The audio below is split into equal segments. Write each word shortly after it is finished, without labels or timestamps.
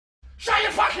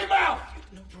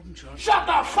Shut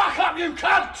the fuck up, you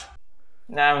cunt!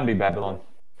 Nah, I'm gonna be Babylon.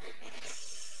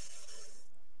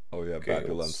 Oh yeah, Okay,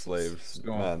 Babylon let's slaves.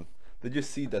 go on. Man, did you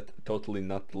see that totally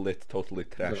not lit, totally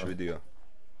trash No. video?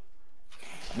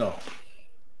 No.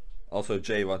 Also,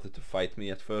 Jay wanted to fight me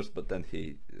at first, but then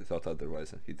he thought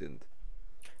otherwise and he didn't.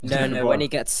 No, Go when on. he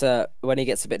gets a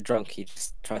bit drunk, he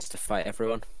just tries to fight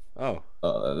everyone. Oh,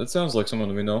 That sounds like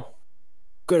someone we know.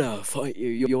 Gonna fight you.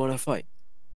 You wanna fight?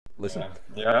 listen.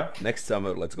 Yeah. Next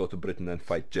summer, let's go to Britain and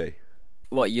fight Jay.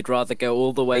 What? You'd rather go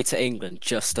all the way to England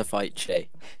just to fight Jay?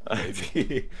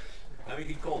 Maybe. I mean,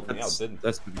 he called me out, didn't he?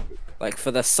 That's pretty good. Like for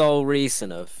the sole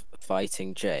reason of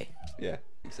fighting Jay? Yeah,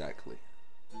 exactly.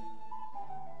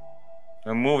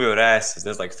 Now move your asses.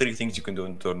 There's like 3 things you can do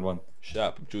in turn 1. Shut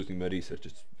up, I'm choosing my research.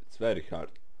 It's very hard.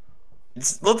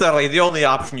 It's literally the only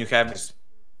option you have is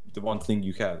the one thing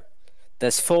you have.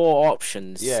 There's 4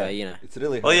 options, Yeah, so you know. it's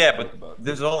really hard. Well, yeah, to think but about.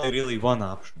 there's only really one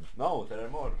option. No, there are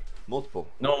more. Multiple.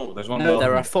 No, there's one No, more.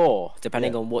 there are 4,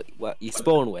 depending Yeah. on what you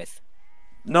spawn with.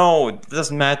 No, it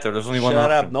doesn't matter. There's only one Shut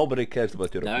option. up, nobody cares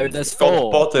about your No, opinion. there's It's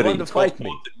called 4. pottery. You want to It's called fight me?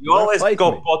 pottery. You You wanna always fight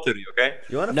go me? pottery, okay?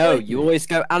 You wanna No, fight you me? always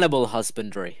go animal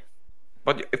husbandry.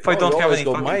 But if I No, don't you have always any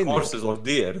go fucking mining. horses or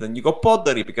deer, then you go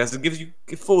pottery because it gives you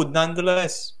food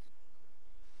nonetheless.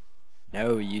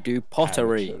 No, you do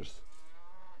pottery. Amateurs.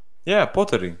 Yeah,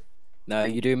 pottery. No,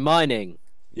 you do mining.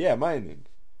 Yeah, mining.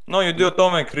 No, you do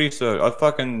atomic research. I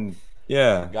fucking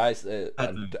yeah. Guys,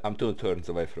 I'm 2 turns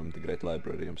away from the Great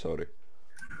Library, I'm sorry.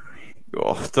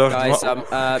 Oh, third Guys, one-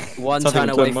 I'm one Something turn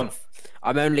in away turn from. one.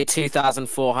 I'm only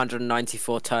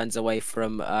 2,494 turns away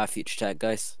from Future Tech,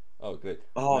 guys. Oh, great.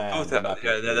 Oh, Man, dude, the map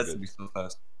yeah, looks very that's good. be so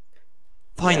fast.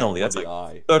 Finally, Yeah, that's for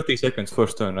like the eye. 30 seconds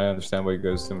first turn. I understand why you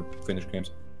guys don't finish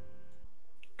games.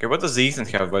 Okay, what does Ethan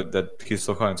have but that he's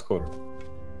so high in score?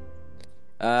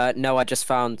 No, I just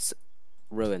found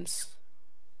ruins.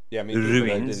 Yeah, me too,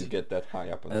 but I Ruins. didn't get that high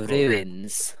up on the floor.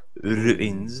 Ruins.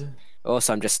 Ruins.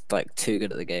 Also, I'm just like too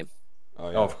good at the game. Oh,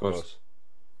 yeah, Oh, of course.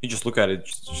 You just look at it, it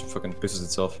just fucking pisses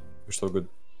itself. You're so good.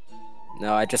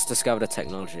 No, I just discovered a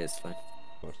technology. It's fine.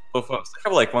 So fast. I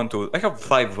have like 1, 2. I have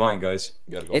 5 wine, guys.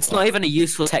 You gotta go It's fast. not even a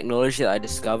useful technology that I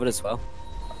discovered as well.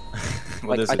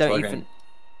 What Like is I it? don't Fucking,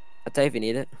 even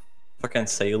need it. fucking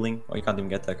sailing? Oh, you can't even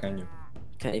get that, can you?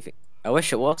 Can't even. I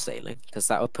wish it was sailing, because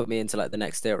that would put me into like the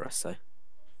next era. So,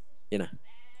 you know.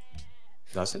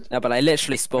 Does it? No, but I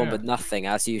literally spawned Yeah. with nothing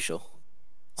as usual.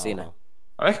 So you know.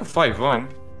 I have 5 wine.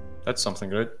 That's something,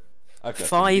 right? I've got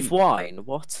some 5 deep- wine.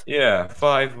 What? Yeah,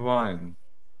 5 wine.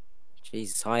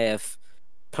 Jesus, I have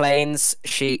plains,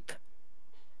 sheep,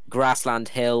 grassland,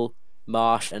 hill,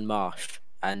 marsh, and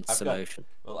I've some got- ocean.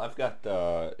 Well, I've got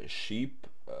sheep,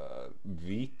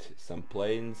 wheat, some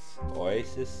plains,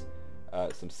 oasis,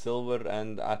 some silver,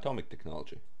 and atomic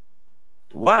technology.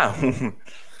 Wow!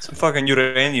 Some fucking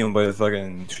uranium by the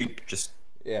fucking sheep just...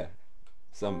 Yeah,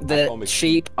 some The atomic.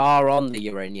 sheep are on the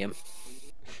uranium.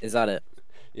 Is that it?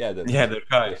 Yeah, Yeah, they're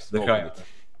high. They're smoking high. it.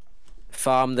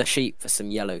 Farm the sheep for some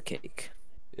yellow cake.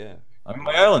 Yeah, I mean,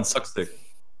 my island sucks dick.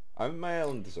 my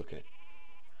island is okay.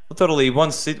 Literally,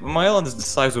 one city. My island is the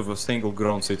size of a single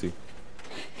grown city.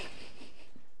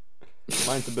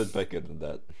 Mine's a bit bigger than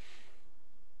that.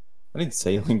 I need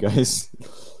sailing, guys.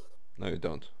 No, you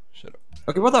don't. Shut up.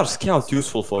 Okay, what are scouts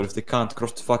useful for if they can't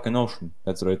cross the fucking ocean?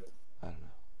 That's right. I don't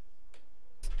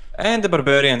know. And the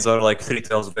barbarians are like 3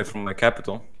 tiles away from my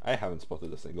capital. I haven't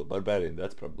spotted a single barbarian.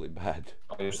 That's probably bad.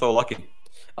 Oh, you're so lucky.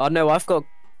 Oh no, I've got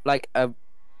like a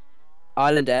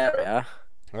island area,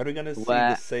 Are we gonna see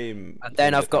Where- the same? and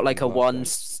then thing I've that got like a happened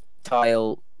last one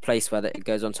tile place where it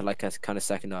goes onto like a kind of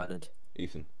second island. time?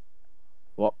 Ethan.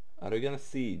 What? Are we gonna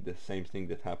see the same thing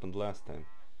that happened last time?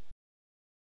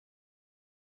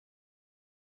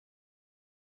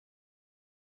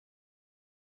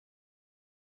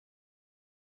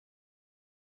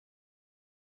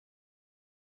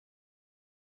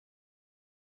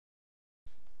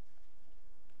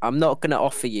 I'm not gonna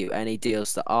offer you any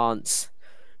deals that aren't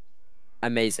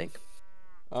amazing.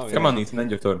 Oh, Come on, Ethan,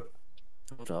 end your turn.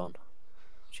 Hold on.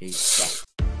 Jeez.